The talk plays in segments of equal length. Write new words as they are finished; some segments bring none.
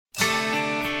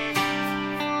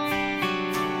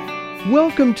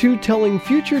Welcome to Telling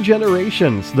Future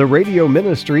Generations, the radio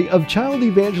ministry of Child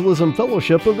Evangelism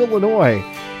Fellowship of Illinois.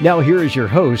 Now here is your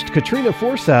host, Katrina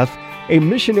Forseth, a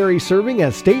missionary serving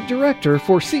as State Director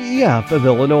for CEF of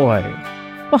Illinois.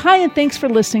 Well, hi, and thanks for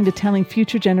listening to Telling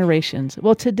Future Generations.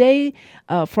 Well, today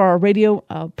for our radio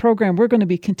program, we're going to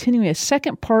be continuing a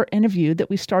second-part interview that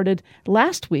we started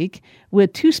last week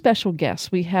with two special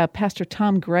guests. We have Pastor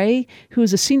Tom Gray, who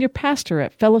is a senior pastor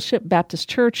at Fellowship Baptist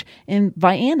Church in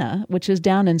Vienna, which is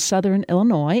down in southern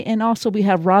Illinois. And also we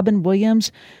have Robin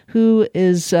Williams, who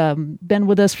is been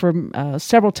with us for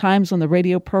several times on the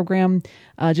radio program,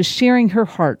 just sharing her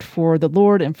heart for the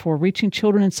Lord and for reaching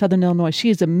children in southern Illinois. She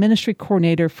is a ministry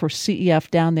coordinator for CEF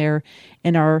down there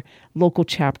in our local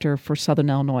chapter for southern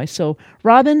Illinois. So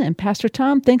Robin and Pastor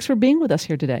Tom, thanks for being with us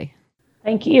here today.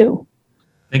 Thank you.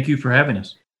 Thank you for having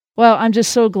us. Well, I'm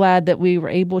just so glad that we were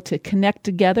able to connect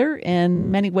together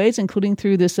in many ways, including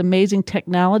through this amazing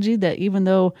technology that even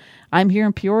though I'm here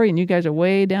in Peoria and you guys are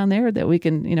way down there, that we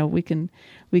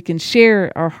can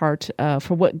share our heart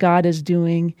for what God is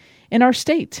doing in our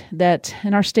state, that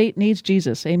in our state needs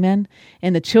Jesus. Amen.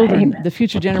 And the children, Amen. The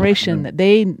future generation, that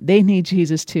they need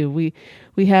Jesus too.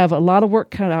 We have a lot of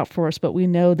work cut out for us, but we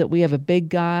know that we have a big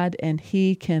God and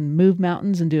He can move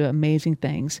mountains and do amazing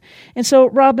things. And so,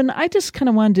 Robin, I just kind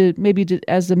of wanted to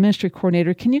as the ministry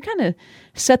coordinator, can you kind of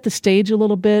set the stage a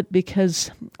little bit,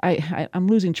 because I'm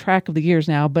losing track of the years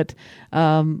now, but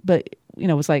it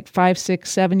was like 5, 6,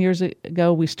 7 years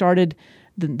ago we started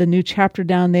the new chapter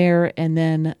down there, and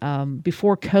then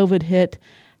before COVID hit,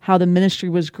 how the ministry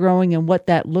was growing and what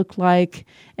that looked like,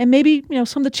 and maybe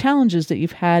some of the challenges that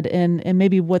you've had, and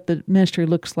maybe what the ministry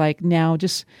looks like now.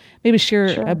 Just maybe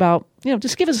share about,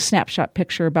 just give us a snapshot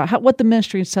picture about what the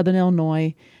ministry in Southern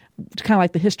Illinois, kind of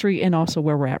like the history and also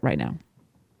where we're at right now.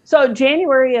 So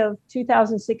January of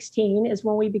 2016 is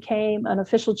when we became an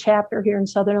official chapter here in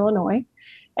Southern Illinois,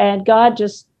 and God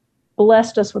just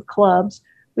blessed us with clubs.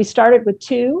 We started with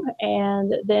 2,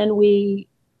 and then we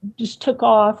just took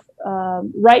off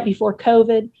right before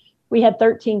COVID. We had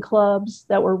 13 clubs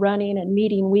that were running and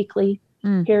meeting weekly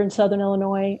here in Southern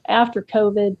Illinois. After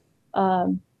COVID,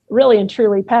 really and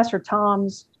truly, Pastor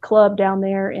Tom's club down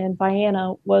there in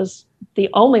Vienna was the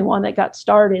only one that got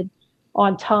started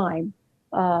on time.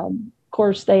 Of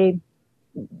course, they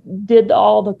did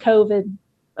all the COVID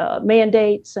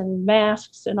mandates and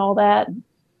masks and all that.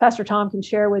 Pastor Tom can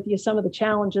share with you some of the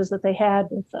challenges that they had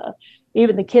with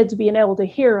even the kids being able to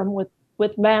hear them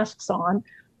with masks on.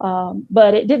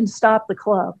 But it didn't stop the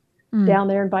club down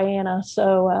there in Vienna.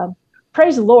 So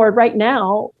praise the Lord. Right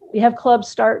now, we have clubs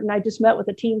starting. I just met with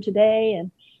a team today,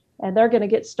 and they're going to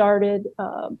get started.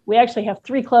 We actually have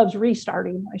 3 clubs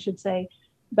restarting, I should say,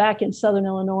 back in Southern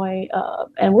Illinois.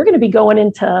 And we're going to be going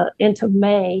into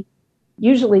May.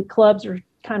 Usually clubs are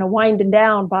kind of winding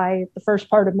down by the first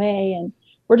part of May, and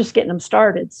we're just getting them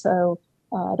started. So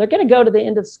they're going to go to the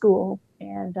end of school,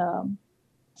 and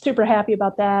super happy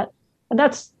about that. And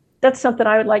that's something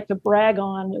I would like to brag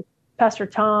on with Pastor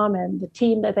Tom and the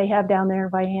team that they have down there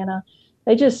in Vienna.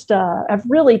 They just have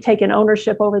really taken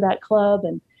ownership over that club,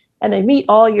 and they meet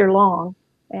all year long.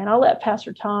 And I'll let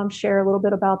Pastor Tom share a little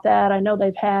bit about that. I know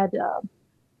they've had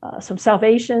some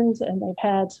salvations, and they've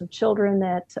had some children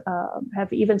that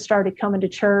have even started coming to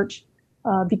church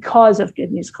because of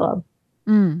Good News Club.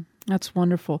 That's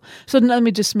wonderful. So let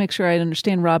me just make sure I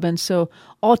understand, Robin. So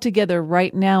altogether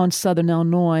right now in Southern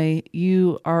Illinois,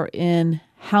 you are in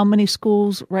how many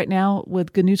schools right now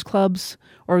with Good News Clubs,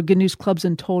 or Good News Clubs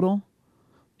in total?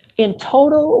 In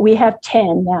total, we have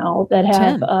 10 now that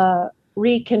have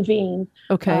reconvened.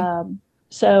 Okay.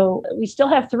 So we still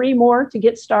have 3 more to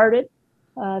get started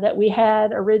that we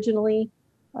had originally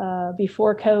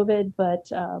before COVID,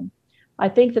 but I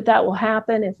think that will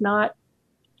happen. If not,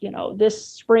 this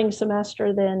spring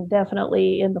semester, then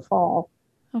definitely in the fall.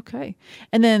 Okay.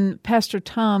 And then Pastor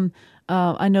Tom,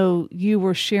 I know you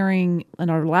were sharing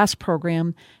in our last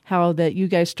program how that you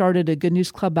guys started a Good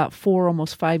News Club about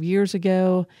almost 5 years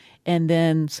ago. And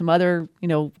then some other,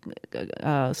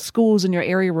 schools in your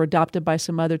area were adopted by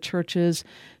some other churches.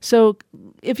 So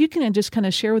if you can just kind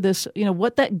of share with us,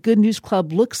 what that Good News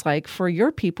Club looks like for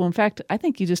your people. In fact, I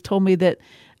think you just told me that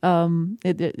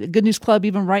Good News Club,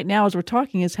 even right now as we're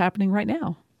talking, is happening right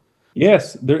now.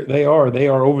 Yes, they are. They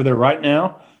are over there right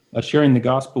now, sharing the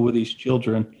gospel with these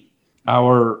children.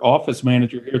 Our office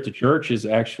manager here at the church is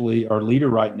actually our leader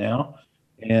right now,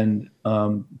 and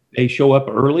they show up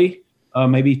early,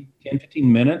 maybe 10,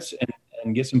 15 minutes,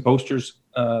 and get some posters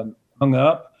hung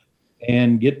up,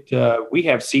 and we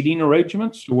have seating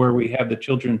arrangements where we have the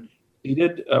children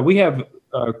seated. We have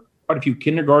quite a few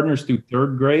kindergartners through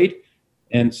 3rd grade,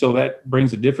 And so that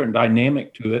brings a different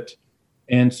dynamic to it.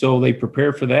 And so they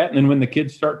prepare for that. And then when the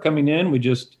kids start coming in, we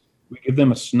give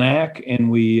them a snack, and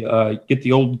we get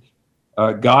the old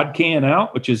God can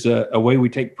out, which is a way we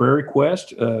take prayer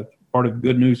requests, part of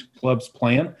Good News Club's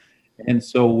plan. And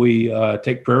so we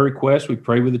take prayer requests, we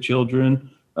pray with the children,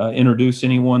 introduce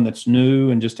anyone that's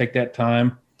new, and just take that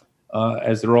time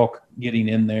as they're all getting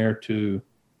in there to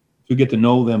get to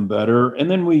know them better. And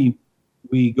then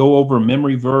we go over a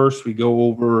memory verse, we go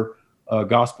over a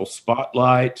gospel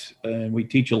spotlight, and we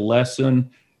teach a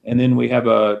lesson. And then we have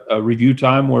a review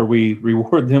time where we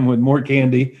reward them with more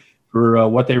candy for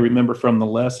what they remember from the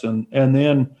lesson. And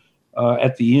then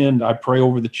at the end, I pray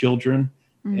over the children.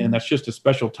 And that's just a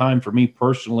special time for me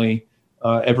personally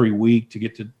every week to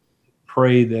get to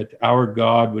pray that our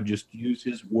God would just use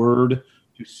his word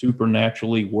to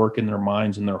supernaturally work in their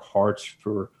minds and their hearts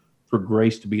for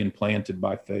grace to be implanted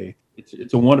by faith.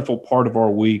 It's a wonderful part of our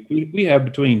week. We have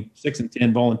between 6 and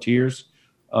 10 volunteers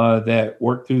that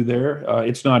work through there.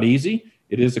 It's not easy.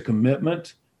 It is a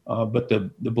commitment, but the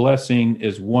blessing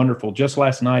is wonderful. Just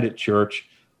last night at church,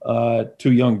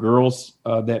 2 young girls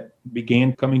that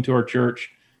began coming to our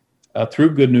church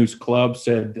through Good News Club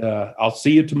said, I'll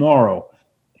see you tomorrow.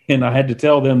 And I had to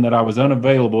tell them that I was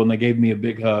unavailable, and they gave me a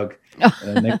big hug.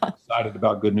 And they were excited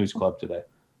about Good News Club today.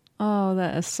 Oh,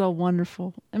 that is so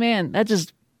wonderful. Man, that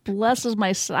just blesses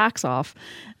my socks off.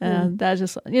 That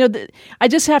just, I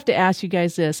just have to ask you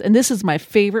guys this, and this is my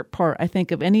favorite part, I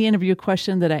think, of any interview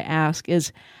question that I ask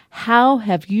is, how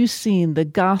have you seen the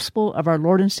gospel of our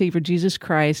Lord and Savior Jesus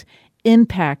Christ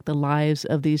impact the lives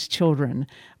of these children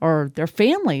or their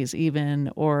families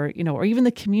even, or even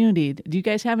the community? Do you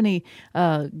guys have any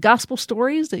gospel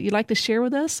stories that you'd like to share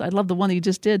with us? I love the one that you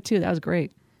just did too. That was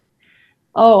great.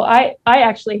 Oh, I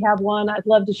actually have one I'd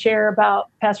love to share about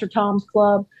Pastor Tom's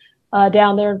club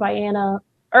down there in Vienna.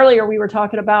 Earlier, we were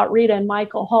talking about Rita and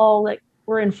Michael Hall that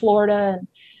were in Florida and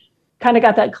kind of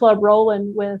got that club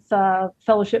rolling with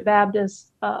Fellowship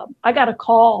Baptist. I got a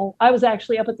call. I was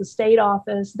actually up at the state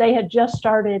office. They had just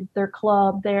started their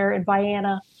club there in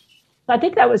Vienna. I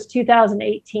think that was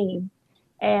 2018.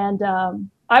 And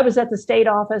I was at the state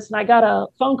office, and I got a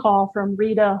phone call from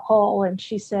Rita Hall, and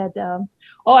she said,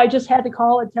 I just had to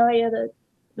call and tell you that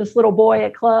this little boy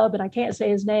at club, and I can't say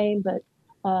his name, but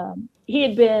he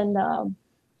had been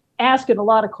asking a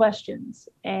lot of questions.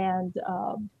 And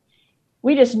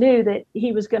we just knew that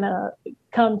he was going to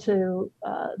come to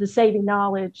the saving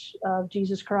knowledge of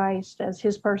Jesus Christ as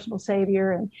his personal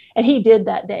Savior. And he did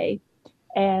that day.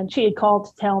 And she had called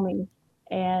to tell me.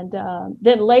 And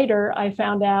then later I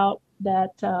found out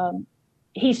that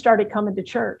he started coming to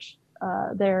church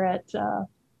there at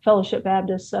Fellowship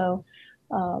Baptist. So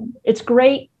it's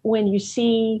great when you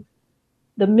see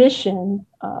the mission,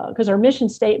 because our mission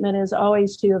statement is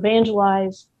always to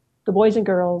evangelize the boys and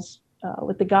girls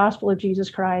with the gospel of Jesus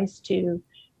Christ, to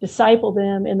disciple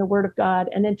them in the Word of God,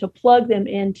 and then to plug them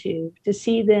to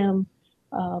see them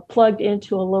plugged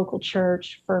into a local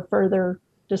church for further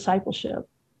discipleship.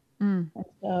 And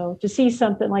so to see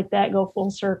something like that go full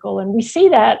circle, and we see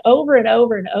that over and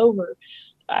over and over.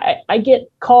 I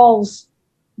get calls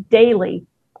daily,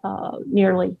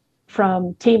 nearly,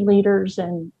 from team leaders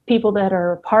and people that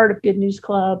are part of Good News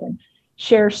Club and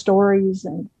share stories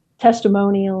and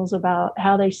testimonials about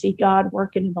how they see God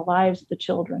working in the lives of the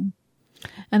children.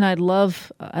 And I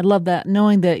love that,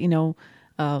 knowing that,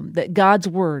 that God's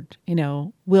word,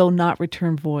 will not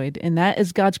return void. And that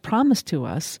is God's promise to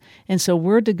us. And so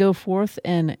we're to go forth,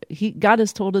 and God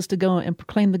has told us to go and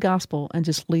proclaim the gospel and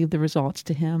just leave the results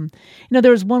to him.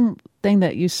 There was one thing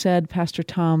that you said, Pastor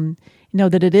Tom,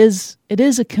 that it is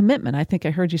a commitment. I think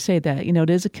I heard you say that, it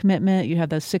is a commitment. You have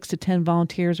those 6 to 10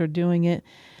 volunteers are doing it.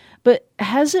 But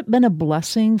has it been a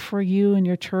blessing for you and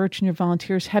your church and your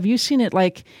volunteers? Have you seen it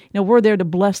like, we're there to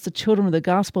bless the children of the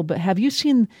gospel, but have you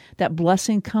seen that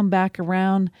blessing come back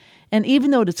around? And even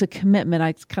though it's a commitment,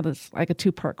 it's kind of like a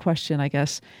 2-part question, I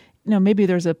guess. Maybe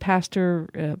there's a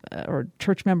pastor or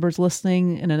church members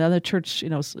listening in another church,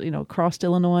 across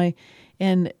Illinois.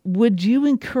 And would you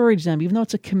encourage them, even though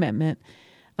it's a commitment,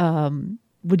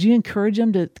 would you encourage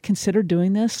them to consider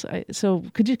doing this? So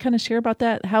could you kind of share about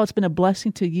that, how it's been a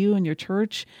blessing to you and your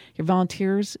church, your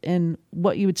volunteers, and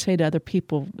what you would say to other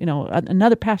people,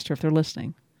 another pastor if they're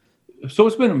listening? So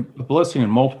it's been a blessing in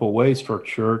multiple ways for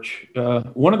church.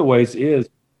 One of the ways is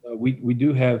we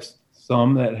do have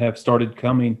some that have started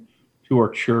coming to our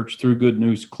church through Good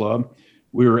News Club.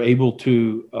 We were able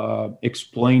to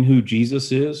explain who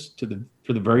Jesus is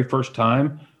for the very first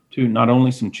time to not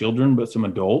only some children, but some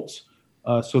adults.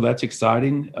 So that's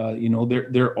exciting.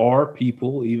 There are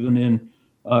people, even in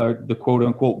the quote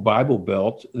unquote Bible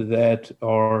Belt that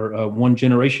are one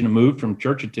generation removed from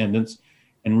church attendance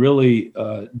and really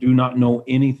do not know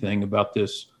anything about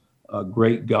this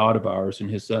great God of ours and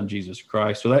his son, Jesus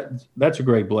Christ. So that's a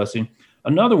great blessing.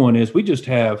 Another one is we just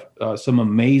have some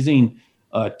amazing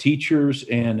teachers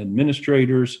and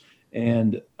administrators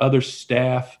and other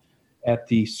staff at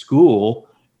the school,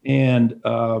 and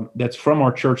that's from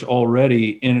our church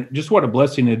already. And just what a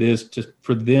blessing it is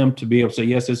for them to be able to say,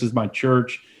 yes, this is my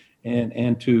church,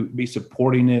 and to be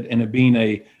supporting it, and it being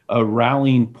a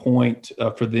rallying point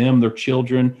for them, their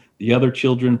children, the other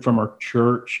children from our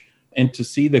church, and to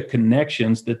see the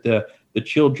connections that the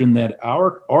children that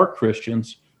are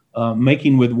Christians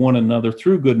making with one another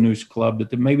through Good News Club,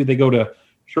 that maybe they go to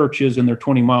churches and they're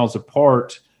 20 miles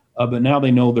apart, but now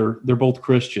they know they're both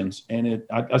Christians. And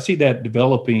I see that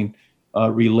developing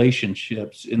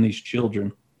relationships in these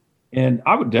children. And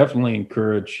I would definitely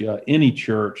encourage any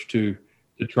church to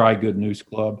try Good News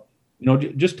Club.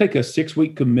 Just take a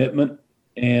 6-week commitment,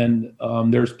 and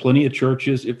there's plenty of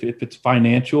churches. If it's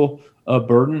financial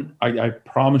burden, I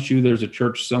promise you there's a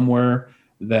church somewhere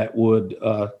that would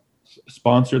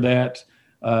sponsor that,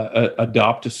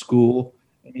 adopt a school.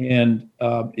 And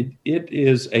it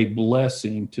is a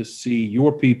blessing to see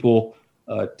your people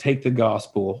take the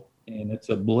gospel, and it's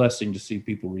a blessing to see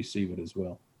people receive it as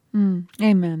well.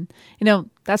 Amen.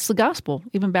 That's the gospel.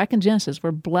 Even back in Genesis,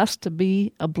 we're blessed to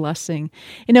be a blessing.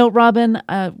 Robin,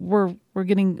 we're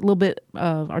getting a little bit,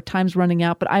 our time's running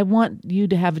out, but I want you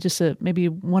to have just maybe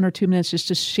 1 or 2 minutes just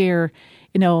to share,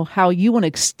 how you want to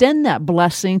extend that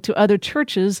blessing to other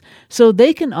churches so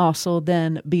they can also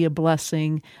then be a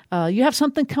blessing. You have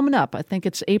something coming up. I think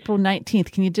it's April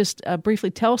 19th. Can you just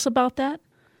briefly tell us about that?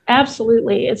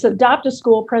 Absolutely. It's Adopt a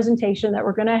School presentation that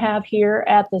we're going to have here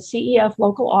at the CEF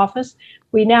local office.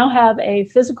 We now have a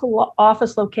physical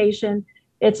office location.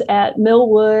 It's at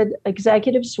Millwood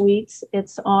Executive Suites.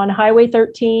 It's on Highway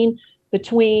 13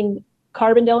 between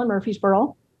Carbondale and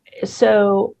Murfreesboro.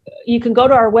 So you can go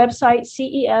to our website,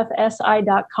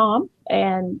 cefsi.com,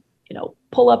 and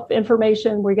pull up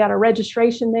information. We got a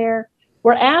registration there.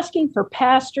 We're asking for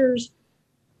pastors.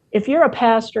 If you're a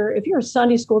pastor, if you're a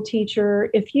Sunday school teacher,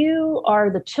 if you are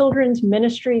the children's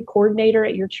ministry coordinator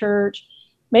at your church,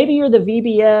 maybe you're the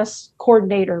VBS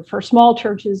coordinator. For small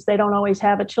churches, they don't always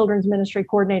have a children's ministry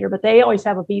coordinator, but they always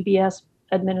have a VBS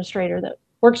administrator that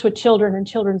works with children and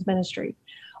children's ministry.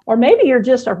 Or maybe you're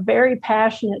just a very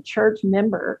passionate church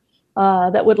member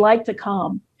that would like to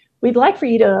come. We'd like for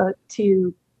you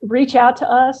to reach out to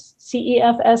us,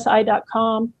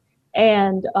 cefsi.com,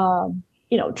 and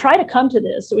try to come to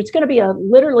this. So it's going to be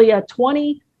literally a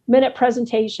 20-minute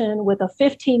presentation with a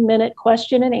 15-minute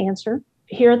question and answer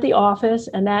here at the office,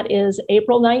 and that is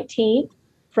April 19th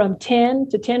from 10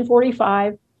 to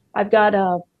 10:45. I've got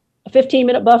a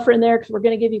 15-minute buffer in there because we're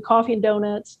going to give you coffee and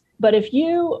donuts. But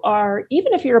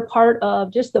even if you're a part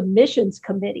of just the missions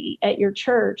committee at your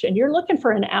church and you're looking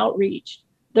for an outreach,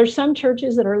 there's some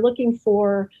churches that are looking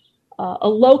for a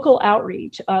local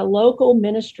outreach, a local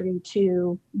ministry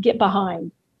to get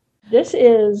behind. This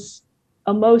is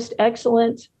a most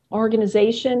excellent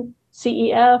organization,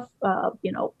 CEF.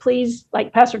 Please,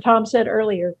 like Pastor Tom said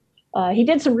earlier, he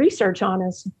did some research on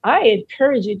us. I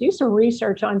encourage you to do some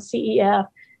research on CEF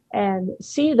and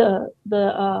see the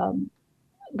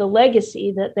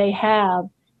legacy that they have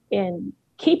in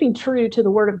keeping true to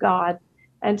the Word of God.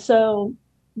 And so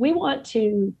we want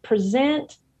to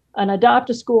present an Adopt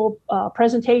a School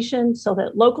presentation so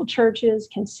that local churches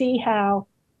can see how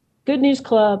Good News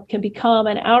Club can become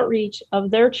an outreach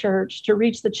of their church to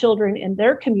reach the children in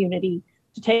their community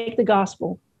to take the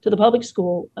gospel to the public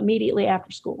school immediately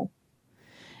after school.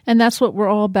 And that's what we're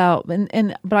all about.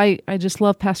 But I just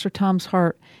love Pastor Tom's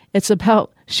heart. It's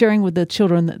about sharing with the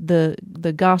children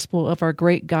the gospel of our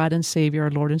great God and Savior,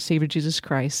 our Lord and Savior Jesus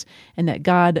Christ, and that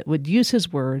God would use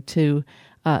His word to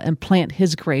implant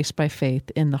His grace by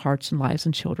faith in the hearts and lives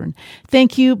and children.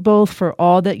 Thank you both for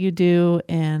all that you do,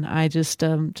 and I just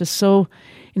so,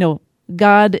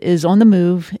 God is on the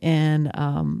move,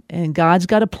 and God's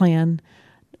got a plan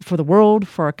for the world,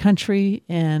 for our country,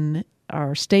 and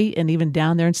our state, and even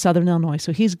down there in Southern Illinois.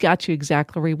 So He's got you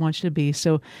exactly where He wants you to be.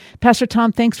 So Pastor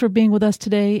Tom, thanks for being with us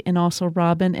today, and also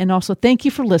Robin, and also thank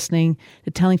you for listening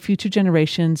to Telling Future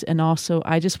Generations. And also,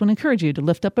 I just want to encourage you to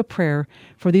lift up a prayer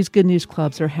for these Good News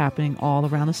Clubs that are happening all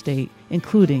around the state,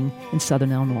 including in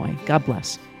Southern Illinois. God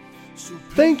bless.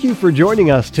 Thank you for joining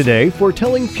us today for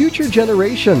Telling Future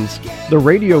Generations, the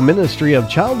radio ministry of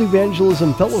Child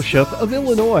Evangelism Fellowship of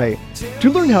Illinois.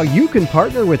 To learn how you can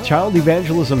partner with Child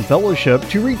Evangelism Fellowship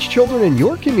to reach children in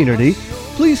your community,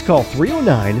 please call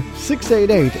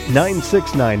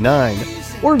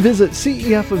 309-688-9699. or visit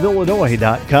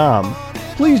cefofillinois.com.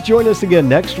 Please join us again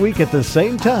next week at the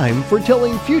same time for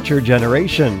Telling Future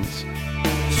Generations.